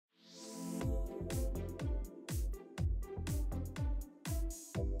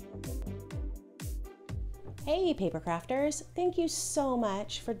Hey paper crafters, thank you so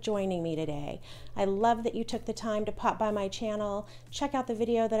much for joining me today. I love that you took the time to pop by my channel, check out the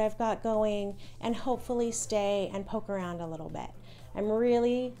video that I've got going, and hopefully stay and poke around a little bit. I'm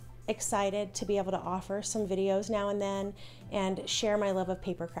really excited to be able to offer some videos now and then and share my love of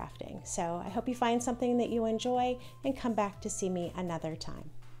paper crafting. So I hope you find something that you enjoy and come back to see me another time.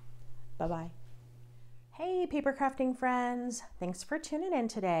 Bye-bye. Hey paper crafting friends, thanks for tuning in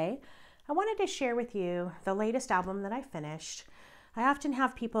today. I wanted to share with you the latest album that I finished. I often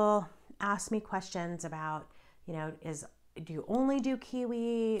have people ask me questions about, do you only do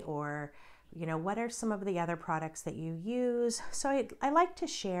Kiwi, or, what are some of the other products that you use? So I like to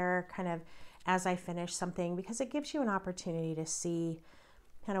share kind of as I finish something, because it gives you an opportunity to see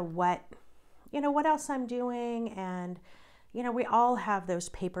kind of what else I'm doing. And, we all have those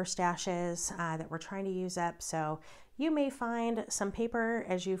paper stashes that we're trying to use up. So you may find some paper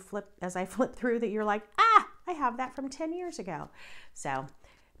as I flip through that you're like, I have that from 10 years ago. So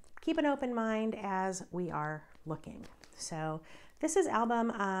keep an open mind as we are looking. So this is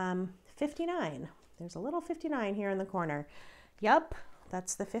album 59. There's a little 59 here in the corner. Yup,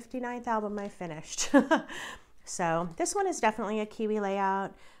 that's the 59th album I finished. So this one is definitely a Kiwi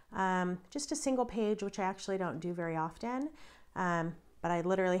layout. Just a single page, which I actually don't do very often. But I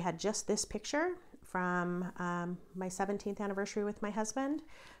literally had just this picture from my 17th anniversary with my husband.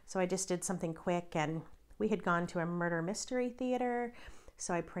 So I just did something quick, and we had gone to a murder mystery theater.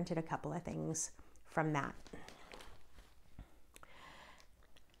 So I printed a couple of things from that.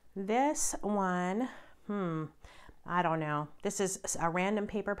 This one, I don't know. This is a random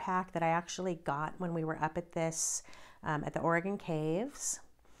paper pack that I actually got when we were up at this, at the Oregon Caves.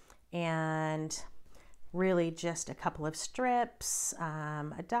 And really just a couple of strips,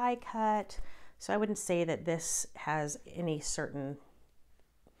 a die cut. So I wouldn't say that this has any certain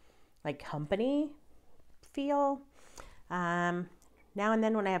company feel. Now and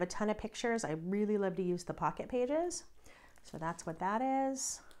then when I have a ton of pictures, I really love to use the pocket pages. So that's what that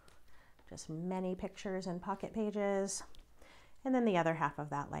is. Just many pictures and pocket pages. And then the other half of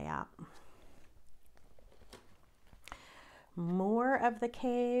that layout. More of the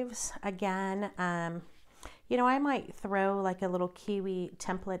caves. Again, I might throw like a little Kiwi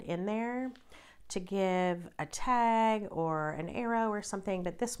template in there to give a tag or an arrow or something,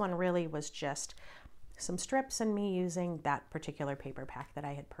 but this one really was just some strips and me using that particular paper pack that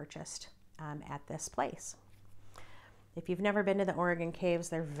I had purchased at this place. If you've never been to the Oregon Caves,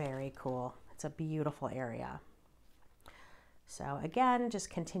 they're very cool. It's a beautiful area. So again, just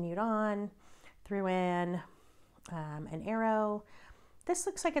continued on, threw in an arrow. This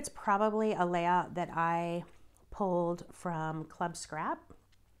looks like it's probably a layout that I pulled from Club Scrap.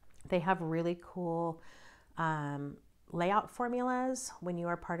 They have really cool layout formulas when you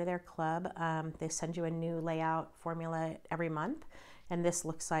are part of their club. They send you a new layout formula every month, and this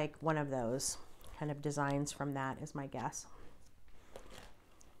looks like one of those kind of designs from that is my guess.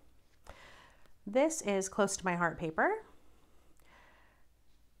 This is close to my heart paper.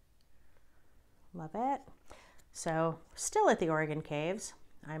 Love it. So still at the Oregon Caves.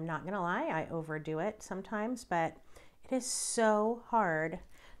 I'm not gonna lie, I overdo it sometimes, but it is so hard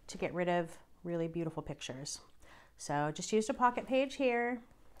to get rid of really beautiful pictures. So just used a pocket page here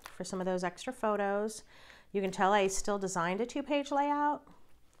for some of those extra photos. You can tell I still designed a 2-page layout,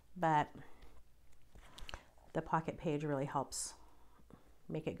 but the pocket page really helps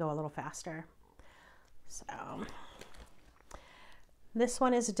make it go a little faster. So this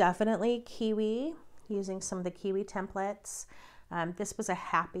one is definitely Kiwi, using some of the Kiwi templates. This was a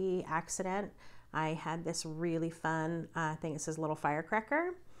happy accident. I had this really fun, I think it says little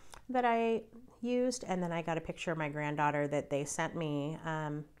firecracker that I used, and then I got a picture of my granddaughter that they sent me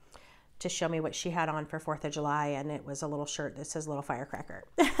to show me what she had on for 4th of July, and it was a little shirt that says little firecracker.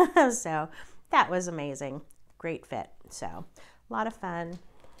 So that was amazing. Great fit. So a lot of fun.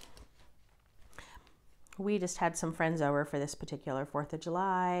 We just had some friends over for this particular 4th of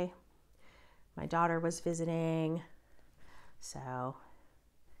July. My daughter was visiting. So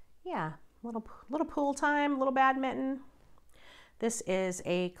yeah, little pool time, little badminton. This is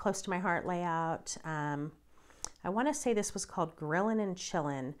a close to my heart layout. I want to say this was called Grillin' and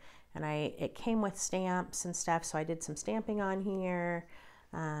Chillin', and it came with stamps and stuff, so I did some stamping on here.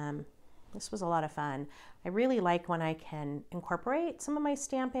 This was a lot of fun. I really like when I can incorporate some of my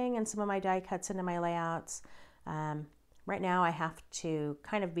stamping and some of my die cuts into my layouts. Right now I have to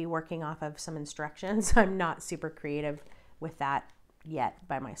kind of be working off of some instructions. I'm not super creative with that yet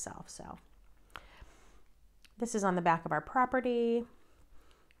by myself. So this is on the back of our property.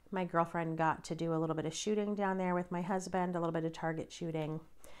 My girlfriend got to do a little bit of shooting down there with my husband, a little bit of target shooting.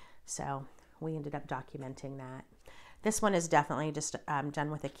 So we ended up documenting that. This one is definitely just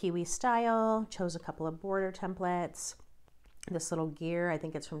done with a Kiwi style. Chose a couple of border templates. This little gear, I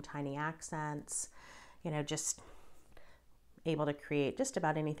think it's from Tiny Accents. You know, just able to create just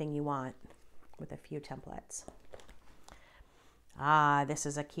about anything you want with a few templates. This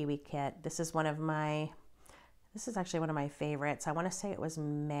is a Kiwi kit. This is actually one of my favorites. I want to say it was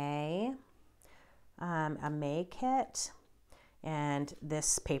May, a May kit. And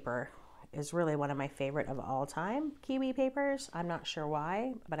this paper is really one of my favorite of all time Kiwi papers. I'm not sure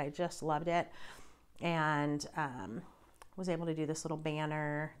why, but I just loved it. And was able to do this little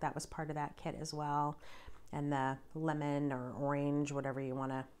banner that was part of that kit as well, and the lemon or orange, whatever you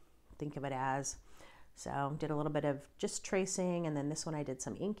want to think of it as. So did a little bit of just tracing, and then this one I did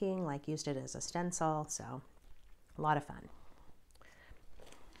some inking, like used it as a stencil, so a lot of fun.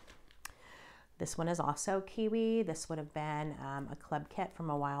 This one is also Kiwi. This would have been a club kit from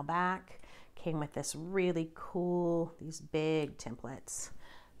a while back. Came with this really cool, these big templates,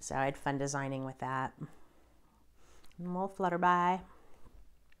 so I had fun designing with that. And we'll flutter by.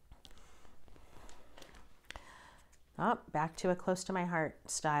 Oh, back to a close to my heart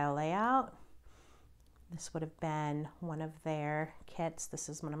style layout. This would have been one of their kits. This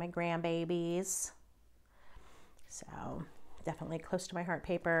is one of my grandbabies. So definitely close to my heart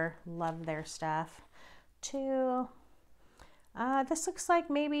paper. Love their stuff too. This looks like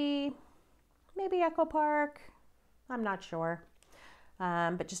maybe Echo Park. I'm not sure.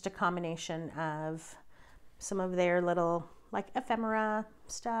 But just a combination of some of their little like ephemera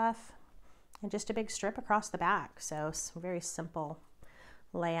stuff and just a big strip across the back. So it's a very simple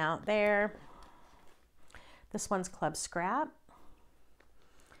layout there. This one's Club Scrap.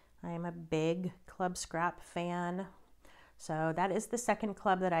 I am a big Club Scrap fan. So that is the second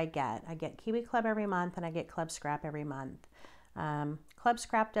club that I get. I get Kiwi Club every month and I get Club Scrap every month. Club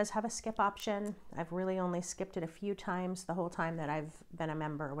Scrap does have a skip option. I've really only skipped it a few times the whole time that I've been a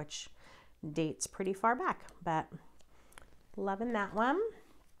member, which dates pretty far back, but loving that one.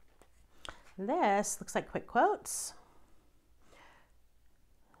 This looks like Quick Quotes.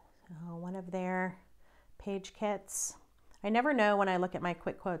 So one of their page kits. I never know when I look at my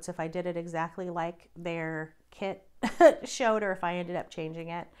Quick Quotes if I did it exactly like their kit showed or if I ended up changing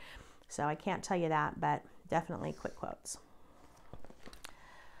it. So I can't tell you that, but definitely Quick Quotes.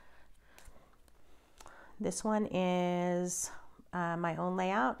 This one is my own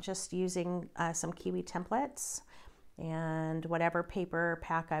layout, just using some Kiwi templates, and whatever paper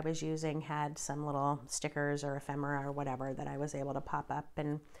pack I was using had some little stickers or ephemera or whatever that I was able to pop up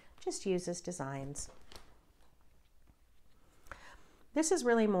and just use as designs. This is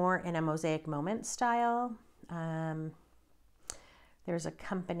really more in a mosaic moment style. There's a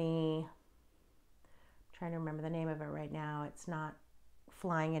company, I'm trying to remember the name of it right now, it's not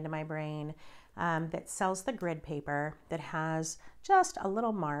flying into my brain, that sells the grid paper that has just a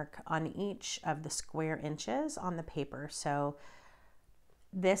little mark on each of the square inches on the paper. So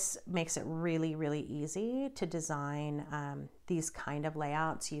this makes it really, really easy to design these kind of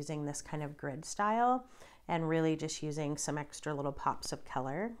layouts using this kind of grid style, and really just using some extra little pops of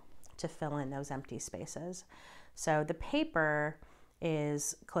color to fill in those empty spaces. So the paper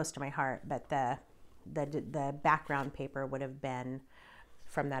is close to my heart, but the background paper would have been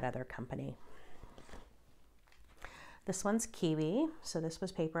from that other company. This one's Kiwi. So this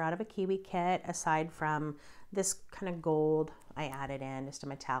was paper out of a Kiwi kit. Aside from this kind of gold I added in, just a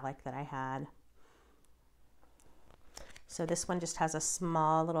metallic that I had. So this one just has a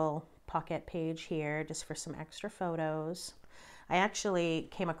small little pocket page here just for some extra photos. I actually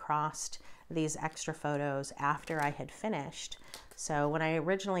came across these extra photos after I had finished. So when I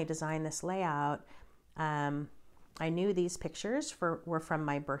originally designed this layout, I knew these pictures were from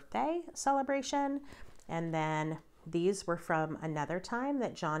my birthday celebration, and then these were from another time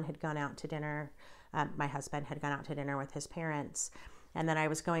that John had gone out to dinner. My husband had gone out to dinner with his parents, and then I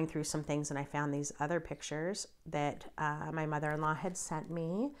was going through some things and I found these other pictures that my mother-in-law had sent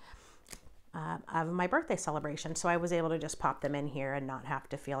me of my birthday celebration. So I was able to just pop them in here and not have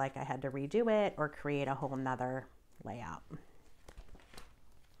to feel like I had to redo it or create a whole nother layout.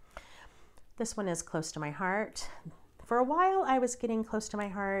 This one is close to my heart. For a while I was getting close to my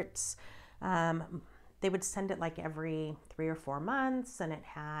hearts. They would send it like every 3 or 4 months, and it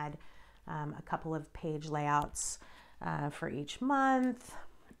had a couple of page layouts for each month.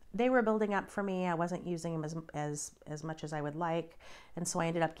 They were building up for me. I wasn't using them as much as I would like, and so I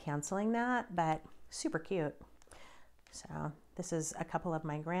ended up canceling that, but super cute. So this is a couple of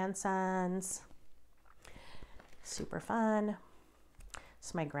my grandsons. Super fun.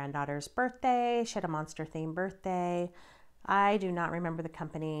 It's my granddaughter's birthday. She had a monster themed birthday. I do not remember the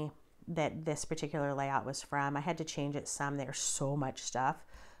company that this particular layout was from. I had to change it some. There's so much stuff.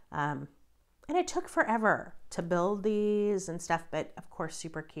 And it took forever to build these and stuff, but of course,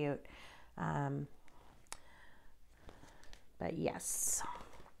 super cute. But yes,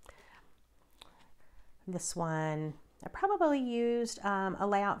 this one, I probably used a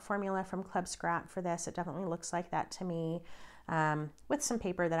layout formula from Club Scrap for this. It definitely looks like that to me, with some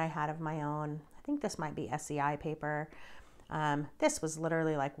paper that I had of my own. I think this might be SEI paper. This was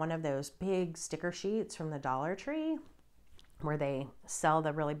literally like one of those big sticker sheets from the Dollar Tree where they sell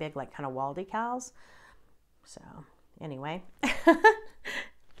the really big, like kind of wall decals. So anyway,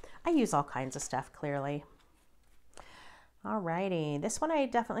 I use all kinds of stuff, clearly. Alrighty, this one I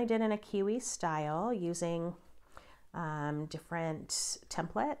definitely did in a Kiwi style, using different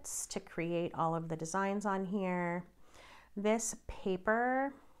templates to create all of the designs on here. This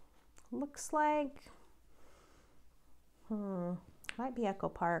paper looks like, might be Echo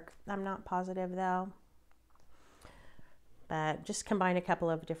Park. I'm not positive though. But just combined a couple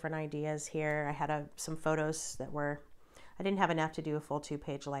of different ideas here. I had some photos that were, I didn't have enough to do a full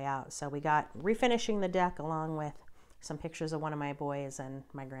 2-page layout. So we got refinishing the deck along with some pictures of one of my boys and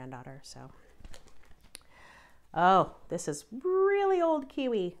my granddaughter. So, oh, this is really old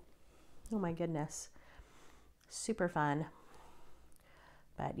Kiwi. Oh my goodness. Super fun.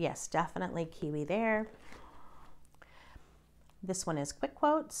 But yes, definitely Kiwi there. This one is Quick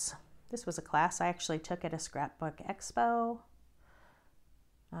Quotes. This was a class I actually took at a Scrapbook Expo.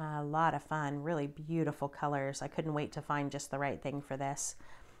 A lot of fun, really beautiful colors. I couldn't wait to find just the right thing for this.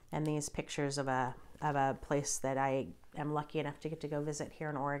 And these pictures of a place that I am lucky enough to get to go visit here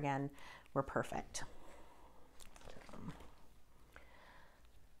in Oregon were perfect.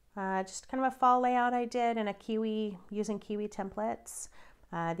 Just kind of a fall layout I did in a Kiwi, using Kiwi templates.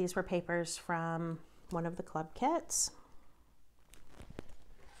 These were papers from one of the club kits.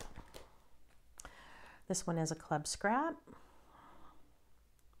 This one is a Club Scrap.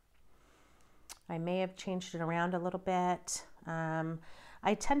 I may have changed it around a little bit.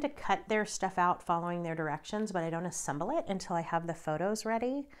 I tend to cut their stuff out following their directions, but I don't assemble it until I have the photos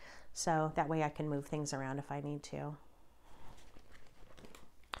ready. So that way I can move things around if I need to.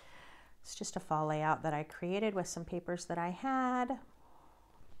 It's just a fall layout that I created with some papers that I had.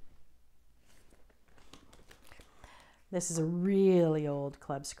 This is a really old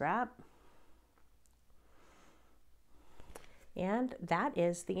Club Scrap. And that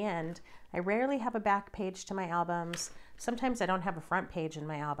is the end. I rarely have a back page to my albums. Sometimes I don't have a front page in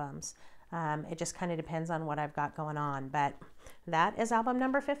my albums. It just kind of depends on what I've got going on. But that is album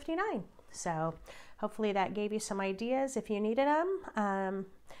number 59. So hopefully that gave you some ideas if you needed them.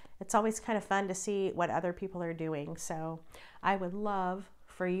 It's always kind of fun to see what other people are doing. So I would love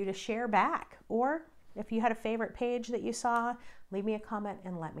for you to share back. Or if you had a favorite page that you saw, leave me a comment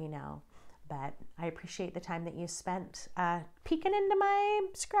and let me know. But I appreciate the time that you spent peeking into my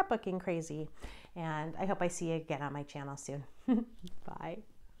scrapbooking crazy. And I hope I see you again on my channel soon. Bye.